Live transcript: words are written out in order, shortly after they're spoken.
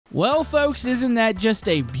Well, folks, isn't that just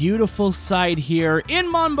a beautiful sight here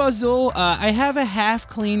in Mon Bazou? I have a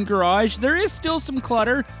half-clean garage. There is still some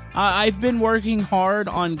clutter. I've been working hard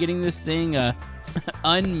on getting this thing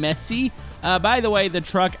unmessy. By the way, the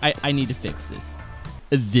truck, I need to fix this.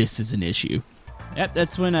 This is an issue. Yep,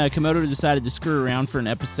 that's when Camodo decided to screw around for an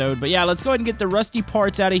episode. But yeah, let's go ahead and get the rusty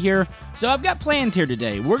parts out of here. So I've got plans here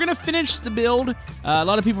today. We're going to finish the build. A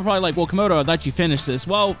lot of people are probably like, well, Camodo, I thought you finished this.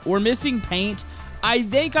 Well, we're missing paint. I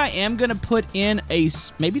think I am going to put in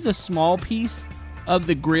maybe the small piece of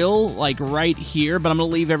the grill, like right here, but I'm going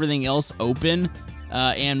to leave everything else open.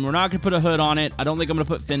 And we're not going to put a hood on it. I don't think I'm going to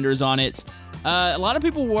put fenders on it. A lot of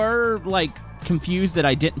people were, like, confused that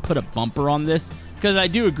I didn't put a bumper on this, because I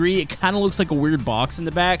do agree, it kind of looks like a weird box in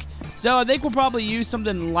the back. So I think we'll probably use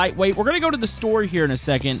something lightweight. We're going to go to the store here in a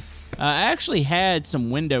second. I actually had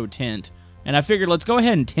some window tint, and I figured let's go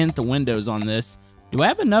ahead and tint the windows on this. Do I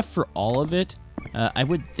have enough for all of it? I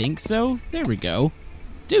would think so. There we go.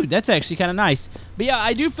 Dude, that's actually kind of nice. But yeah,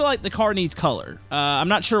 I do feel like the car needs color. I'm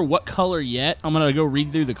not sure what color yet. I'm going to go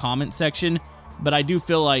read through the comment section. But I do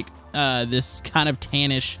feel like this kind of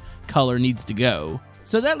tannish color needs to go.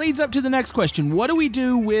 So that leads up to the next question. What do we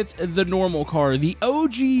do with the normal car? The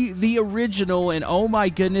OG, the original, and oh my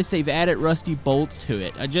goodness, they've added rusty bolts to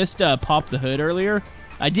it. I just popped the hood earlier.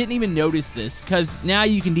 I didn't even notice this because now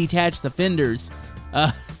you can detach the fenders.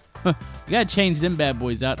 We gotta change them bad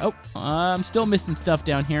boys out. Oh, I'm still missing stuff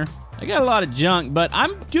down here. I got a lot of junk, but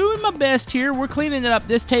I'm doing my best here. We're cleaning it up.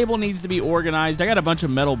 This table needs to be organized. I got a bunch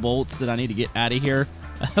of metal bolts that I need to get out of here.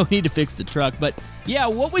 We need to fix the truck. But yeah,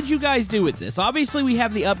 what would you guys do with this? Obviously, we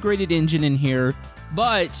have the upgraded engine in here,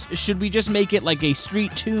 but should we just make it like a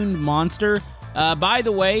street-tuned monster? By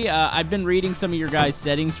the way, I've been reading some of your guys'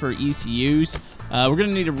 settings for ECUs. We're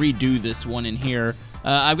gonna need to redo this one in here.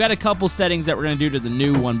 I've got a couple settings that we're going to do to the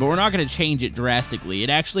new one, but we're not going to change it drastically. It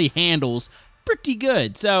actually handles pretty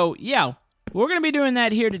good. So, yeah, we're going to be doing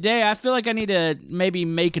that here today. I feel like I need to maybe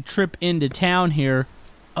make a trip into town here.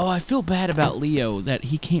 Oh, I feel bad about Leo that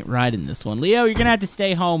he can't ride in this one. Leo, you're going to have to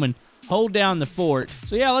stay home and hold down the fort.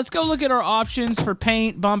 So, yeah, let's go look at our options for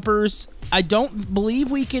paint, bumpers. I don't believe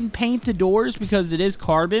we can paint the doors because it is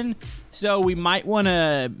carbon. So we might want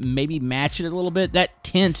to maybe match it a little bit. That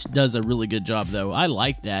tint does a really good job, though. I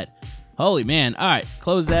like that. Holy man. All right,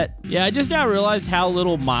 close that. Yeah, I just now realized how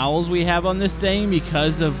little miles we have on this thing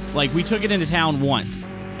because of, like, we took it into town once.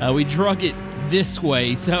 We drug it this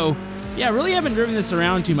way. So, yeah, I really haven't driven this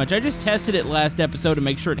around too much. I just tested it last episode to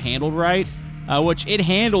make sure it handled right, which it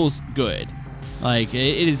handles good. Like,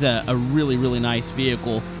 it is a really, really nice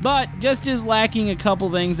vehicle. But just is lacking a couple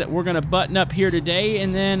things that we're going to button up here today.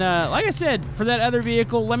 And then, like I said, for that other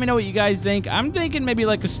vehicle, let me know what you guys think. I'm thinking maybe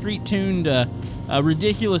like a street-tuned,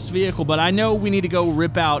 ridiculous vehicle. But I know we need to go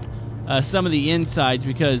rip out some of the insides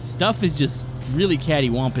because stuff is just really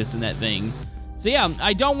cattywampus in that thing. So, yeah,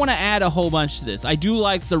 I don't want to add a whole bunch to this. I do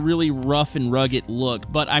like the really rough and rugged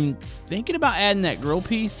look. But I'm thinking about adding that grill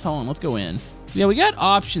piece. Hold on, let's go in. Yeah, we got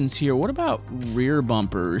options here. What about rear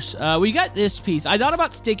bumpers? We got this piece. I thought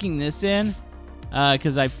about sticking this in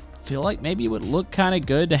because I feel like maybe it would look kind of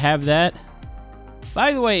good to have that.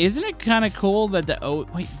 By the way, isn't it kind of cool that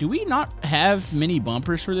wait, do we not have many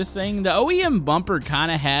bumpers for this thing? The OEM bumper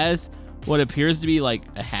kind of has what appears to be like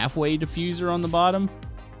a halfway diffuser on the bottom.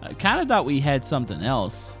 I kind of thought we had something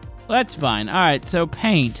else. Well, that's fine. All right, so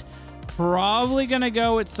paint. Probably going to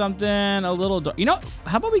go with something a little dark. You know,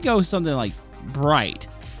 how about we go with something like bright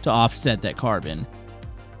to offset that carbon?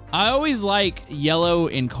 I always like yellow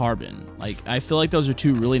and carbon. Like, I feel like those are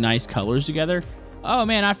two really nice colors together. Oh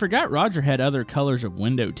man, I forgot Roger had other colors of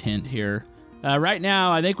window tint here. Right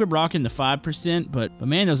now, I think we're rocking the 5%, but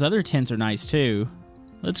man, those other tints are nice too.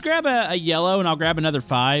 Let's grab a yellow and I'll grab another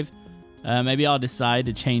 5. Maybe I'll decide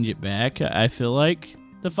to change it back. I feel like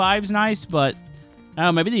the 5's nice, but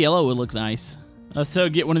maybe the yellow would look nice. So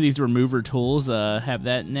get one of these remover tools, have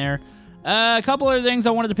that in there. A couple other things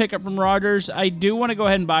I wanted to pick up from Rogers. I do want to go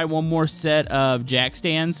ahead and buy one more set of jack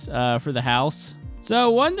stands for the house.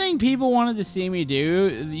 So one thing people wanted to see me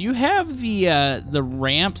do, you have the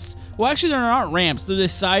ramps. Well, actually, they're not ramps. They're the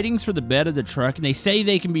sidings for the bed of the truck, and they say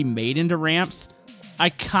they can be made into ramps.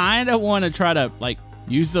 I kind of want to try to, like,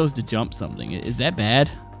 use those to jump something. Is that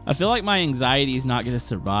bad? I feel like my anxiety is not going to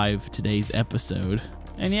survive today's episode.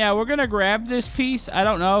 And yeah, we're going to grab this piece. I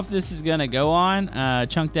don't know if this is going to go on.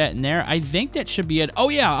 Chunk that in there. I think that should be it. Oh,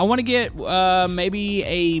 yeah. I want to get maybe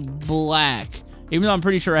a black. Even though I'm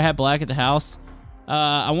pretty sure I have black at the house.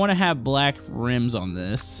 I want to have black rims on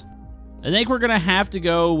this. I think we're going to have to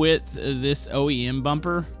go with this OEM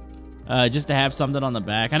bumper. Just to have something on the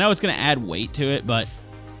back. I know it's going to add weight to it, but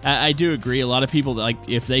I do agree. A lot of people, like,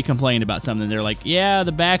 if they complain about something, they're like, yeah,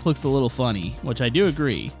 the back looks a little funny, which I do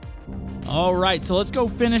agree. All right, so let's go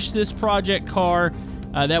finish this project car.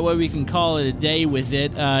 That way we can call it a day with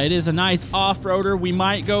it. It is a nice off-roader. We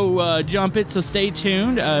might go jump it, so stay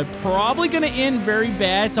tuned. Probably going to end very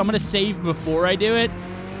bad, so I'm going to save before I do it,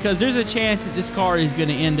 because there's a chance that this car is going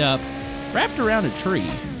to end up wrapped around a tree.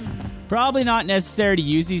 Probably not necessary to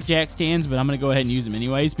use these jack stands, but I'm going to go ahead and use them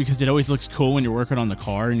anyways because it always looks cool when you're working on the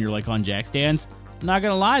car and you're like on jack stands. I'm not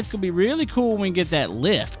going to lie, it's going to be really cool when we get that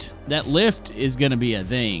lift. That lift is going to be a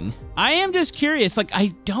thing. I am just curious, like I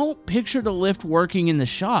don't picture the lift working in the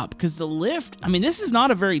shop because the lift, I mean, this is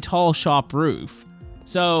not a very tall shop roof.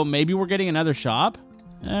 So maybe we're getting another shop.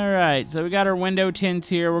 All right, so we got our window tints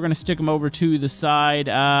here. We're going to stick them over to the side.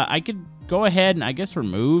 I could go ahead and I guess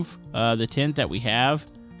remove the tint that we have.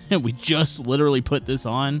 We just literally put this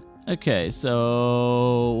on. Okay,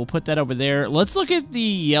 so we'll put that over there. Let's look at the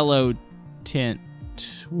yellow tint.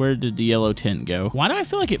 Where did the yellow tint go? Why do I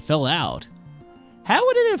feel like it fell out? How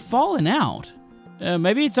would it have fallen out?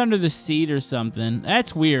 Maybe it's under the seat or something.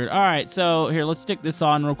 That's weird. All right, so here, let's stick this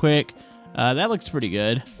on real quick. That looks pretty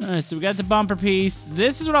good. All right, so we got the bumper piece.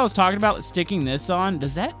 This is what I was talking about, sticking this on.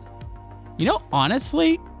 Does that... You know,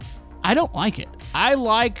 honestly, I don't like it. I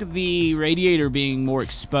like the radiator being more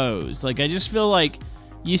exposed. Like, I just feel like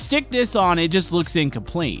you stick this on, it just looks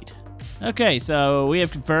incomplete. Okay, so we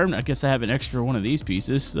have confirmed. I guess I have an extra one of these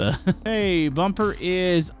pieces. Hey, bumper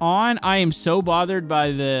is on. I am so bothered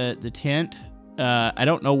by the tint. I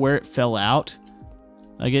don't know where it fell out.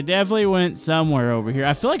 Like, it definitely went somewhere over here.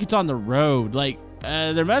 I feel like it's on the road. Like,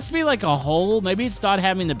 there must be like a hole. Maybe it's not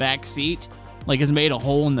having the back seat. Like, it's made a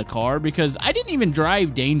hole in the car because I didn't even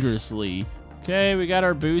drive dangerously. Okay, we got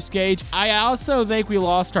our boost gauge. I also think we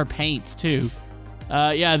lost our paints, too.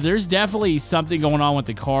 Yeah, there's definitely something going on with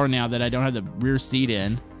the car now that I don't have the rear seat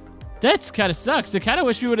in. That's kind of sucks. I kind of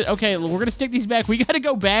wish we would... Okay, we're going to stick these back. We got to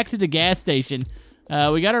go back to the gas station.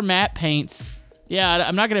 We got our matte paints. Yeah,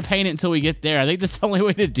 I'm not going to paint it until we get there. I think that's the only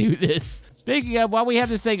way to do this. Speaking of, while we have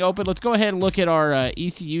this thing open, let's go ahead and look at our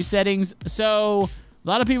ECU settings. So, a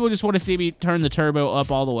lot of people just want to see me turn the turbo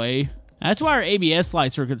up all the way. That's why our ABS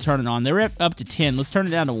lights are turning on. They were up to 10. Let's turn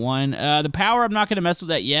it down to 1. The power, I'm not going to mess with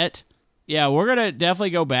that yet. Yeah, we're going to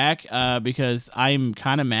definitely go back because I'm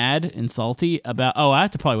kind of mad and salty about... Oh, I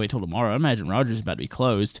have to probably wait till tomorrow. I imagine Roger's about to be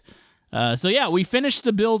closed. So yeah, we finished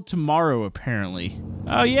the build tomorrow, apparently.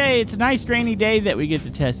 Oh, yay, it's a nice rainy day that we get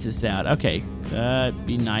to test this out. Okay,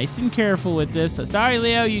 be nice and careful with this. Sorry,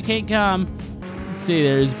 Leo, you can't come. Let's see,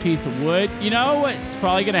 there's a piece of wood. You know what's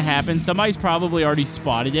probably going to happen? Somebody's probably already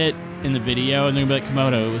spotted it in the video, and they're going to be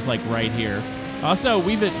like, Camodo, it was like right here. Also,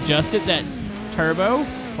 we've adjusted that turbo.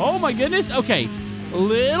 Oh my goodness. Okay. A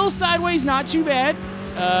little sideways, not too bad.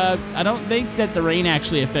 I don't think that the rain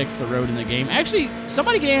actually affects the road in the game. Actually,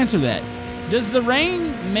 somebody can answer that. Does the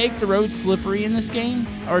rain make the road slippery in this game?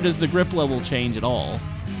 Or does the grip level change at all?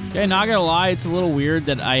 Okay, not gonna lie, it's a little weird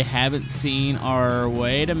that I haven't seen our...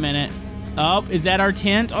 Wait a minute. Oh, is that our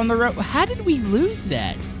tent on the road? How did we lose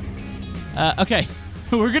that? Okay.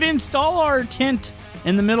 We're gonna install our tent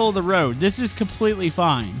in the middle of the road. This is completely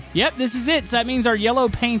fine. Yep, this is it. So that means our yellow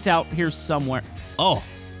paint's out here somewhere. Oh.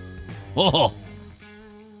 Oh.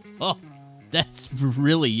 Oh. That's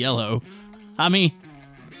really yellow. I mean,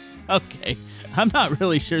 okay. I'm not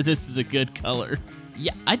really sure this is a good color.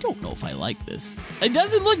 Yeah, I don't know if I like this. It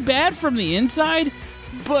doesn't look bad from the inside,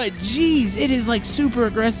 but geez, it is like super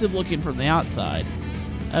aggressive looking from the outside.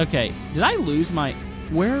 Okay, did I lose my...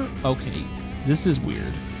 Where? Okay, this is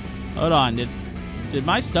weird. Hold on, did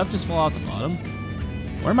my stuff just fall out the bottom?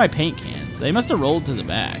 Where are my paint cans? They must have rolled to the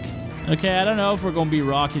back. Okay, I don't know if we're going to be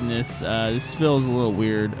rocking this. This feels a little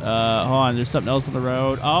weird. Hold on, there's something else on the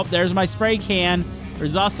road. Oh, there's my spray can.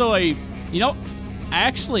 There's also a... You know,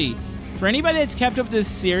 actually, for anybody that's kept up this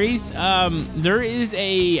series, there is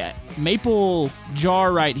a maple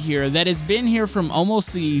jar right here that has been here from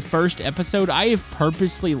almost the first episode. I have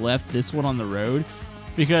purposely left this one on the road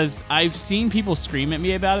because I've seen people scream at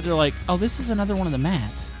me about it. They're like, oh, this is another one of the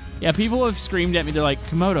mats. Yeah, people have screamed at me. They're like,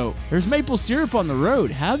 Camodo, there's maple syrup on the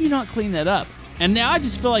road. How have you not cleaned that up? And now I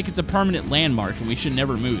just feel like it's a permanent landmark and we should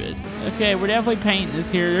never move it. Okay, we're definitely painting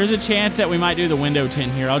this here. There's a chance that we might do the window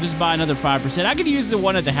tint here. I'll just buy another 5%. I could use the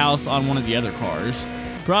one at the house on one of the other cars.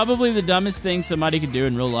 Probably the dumbest thing somebody could do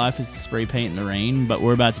in real life is to spray paint in the rain, but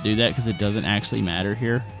we're about to do that because it doesn't actually matter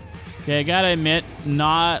here. Okay, I gotta admit,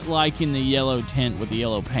 not liking the yellow tint with the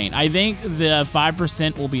yellow paint. I think the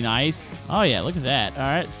 5% will be nice. Oh yeah, look at that. All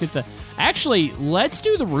right, let's get the... Actually, let's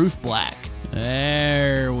do the roof black.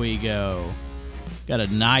 There we go. Got a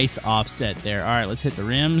nice offset there. All right, let's hit the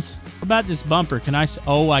rims. What about this bumper? Can I...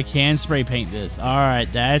 Oh, I can spray paint this. All right,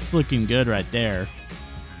 that's looking good right there.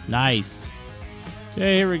 Nice.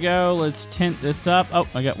 Okay, here we go. Let's tint this up. Oh,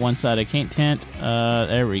 I got one side I can't tint.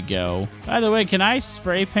 There we go. By the way, can I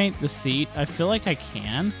spray paint the seat? I feel like I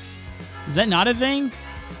can. Is that not a thing?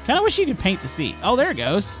 Kind of wish you could paint the seat. Oh, there it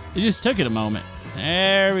goes. It just took it a moment.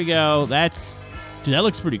 There we go. That's... Dude, that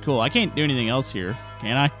looks pretty cool. I can't do anything else here,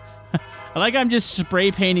 can I? I like I'm just spray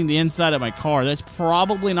painting the inside of my car. That's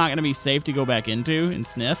probably not going to be safe to go back into and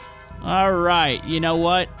sniff. All right. You know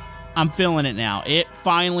what? I'm feeling it now. It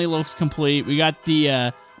finally looks complete. We got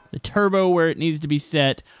the turbo where it needs to be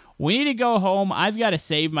set. We need to go home. I've got to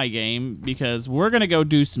save my game because we're going to go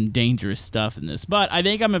do some dangerous stuff in this. But I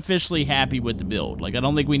think I'm officially happy with the build. Like, I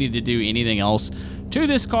don't think we need to do anything else to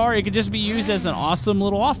this car. It could just be used as an awesome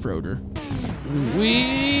little off-roader.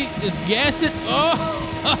 We just gas it.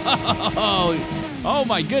 Oh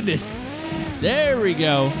my goodness. There we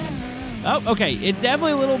go. Oh, okay. It's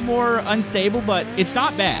definitely a little more unstable, but it's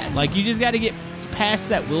not bad. Like, you just got to get past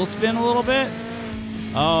that wheel spin a little bit.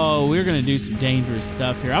 Oh, we're going to do some dangerous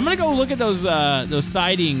stuff here. I'm going to go look at those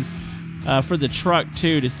sidings for the truck,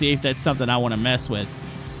 too, to see if that's something I want to mess with.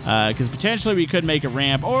 Because potentially we could make a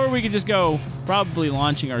ramp, or we could just go probably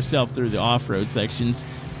launching ourselves through the off-road sections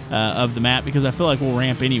of the map, because I feel like we'll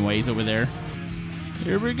ramp anyways over there.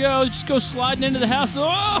 Here we go. Just go sliding into the house.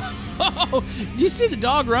 Oh! Did you see the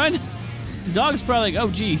dog run? The dog's probably like, oh,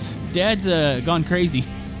 geez, Dad's gone crazy.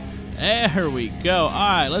 There we go. All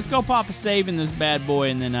right, let's go pop a save in this bad boy,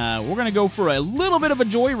 and then we're going to go for a little bit of a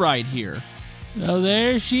joyride here. Oh,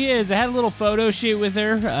 there she is. I had a little photo shoot with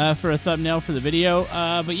her for a thumbnail for the video.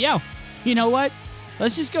 But, yeah, you know what?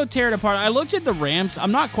 Let's just go tear it apart. I looked at the ramps.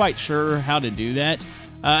 I'm not quite sure how to do that.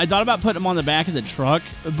 I thought about putting them on the back of the truck,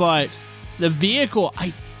 but the vehicle,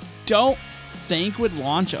 I don't think would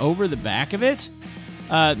launch over the back of it.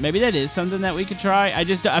 Maybe that is something that we could try. I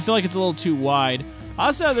feel like it's a little too wide.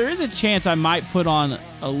 Also, there is a chance I might put on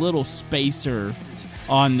a little spacer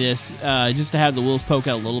on this just to have the wheels poke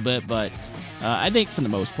out a little bit, but I think for the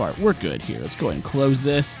most part, we're good here. Let's go ahead and close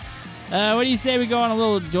this. What do you say we go on a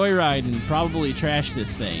little joyride and probably trash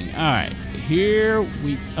this thing? All right, here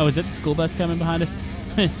we... Oh, is that the school bus coming behind us?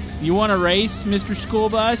 You want to race, Mr. School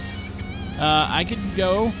Bus? I could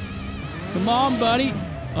go. Come on, buddy.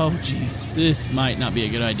 Oh, jeez, this might not be a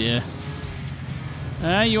good idea.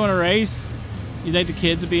 You want to race? You think the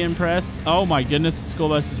kids would be impressed? Oh, my goodness, the school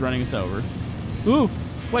bus is running us over. Ooh,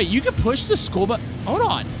 wait, you could push the school bus... Hold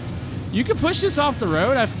on. You could push this off the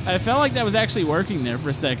road? I felt like that was actually working there for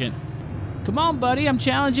a second. Come on, buddy, I'm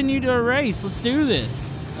challenging you to a race. Let's do this.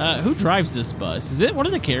 Who drives this bus? Is it one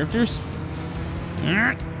of the characters?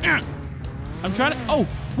 I'm trying to... Oh,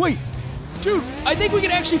 wait. Dude, I think we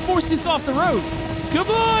can actually force this off the road. Come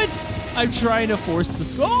on. I'm trying to force the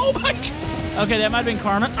school... Oh, my God. Okay, that might have been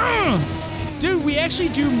karma. Dude, we actually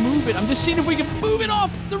do move it. I'm just seeing if we can move it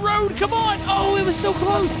off the road. Come on. Oh, it was so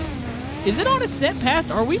close. Is it on a set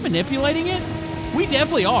path? Are we manipulating it? We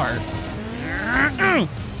definitely are.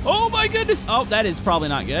 Oh, my goodness. Oh, that is probably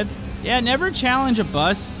not good. Yeah, never challenge a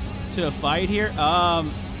bus to a fight here.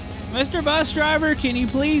 Mr. Bus Driver, can you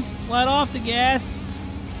please let off the gas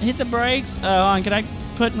and hit the brakes? Hold on, can I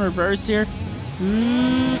put in reverse here?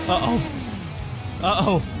 Uh-oh.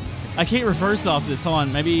 Uh-oh. I can't reverse off this. Hold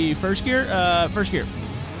on, maybe first gear? First gear.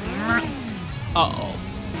 Uh-oh.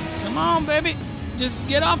 Come on, baby. Just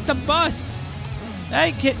get off the bus.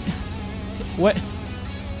 Hey, kid. What?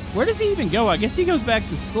 Where does he even go? I guess he goes back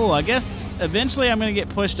to school. I guess eventually I'm going to get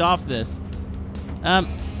pushed off this.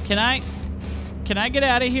 Can I get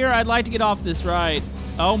out of here? I'd like to get off this ride.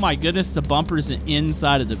 Oh my goodness, the bumper's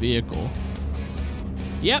inside of the vehicle.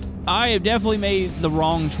 Yep, I have definitely made the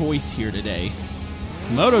wrong choice here today.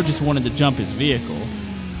 Moto just wanted to jump his vehicle.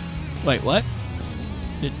 Wait, what?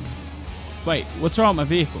 Wait, what's wrong with my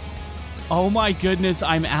vehicle? Oh my goodness,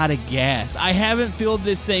 I'm out of gas. I haven't filled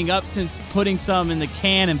this thing up since putting some in the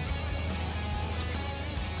can and...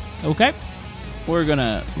 Okay. We're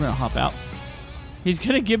gonna hop out. He's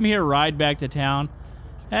gonna give me a ride back to town.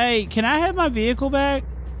 Hey, can I have my vehicle back?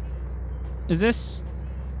 Is this...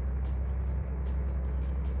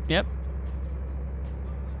 Yep.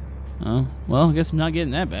 Oh, well, I guess I'm not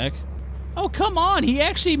getting that back. Oh, come on. He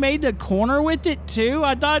actually made the corner with it, too?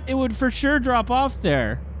 I thought it would for sure drop off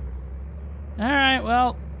there. All right,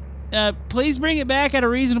 well, please bring it back at a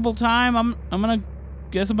reasonable time.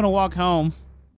 Guess I'm gonna walk home.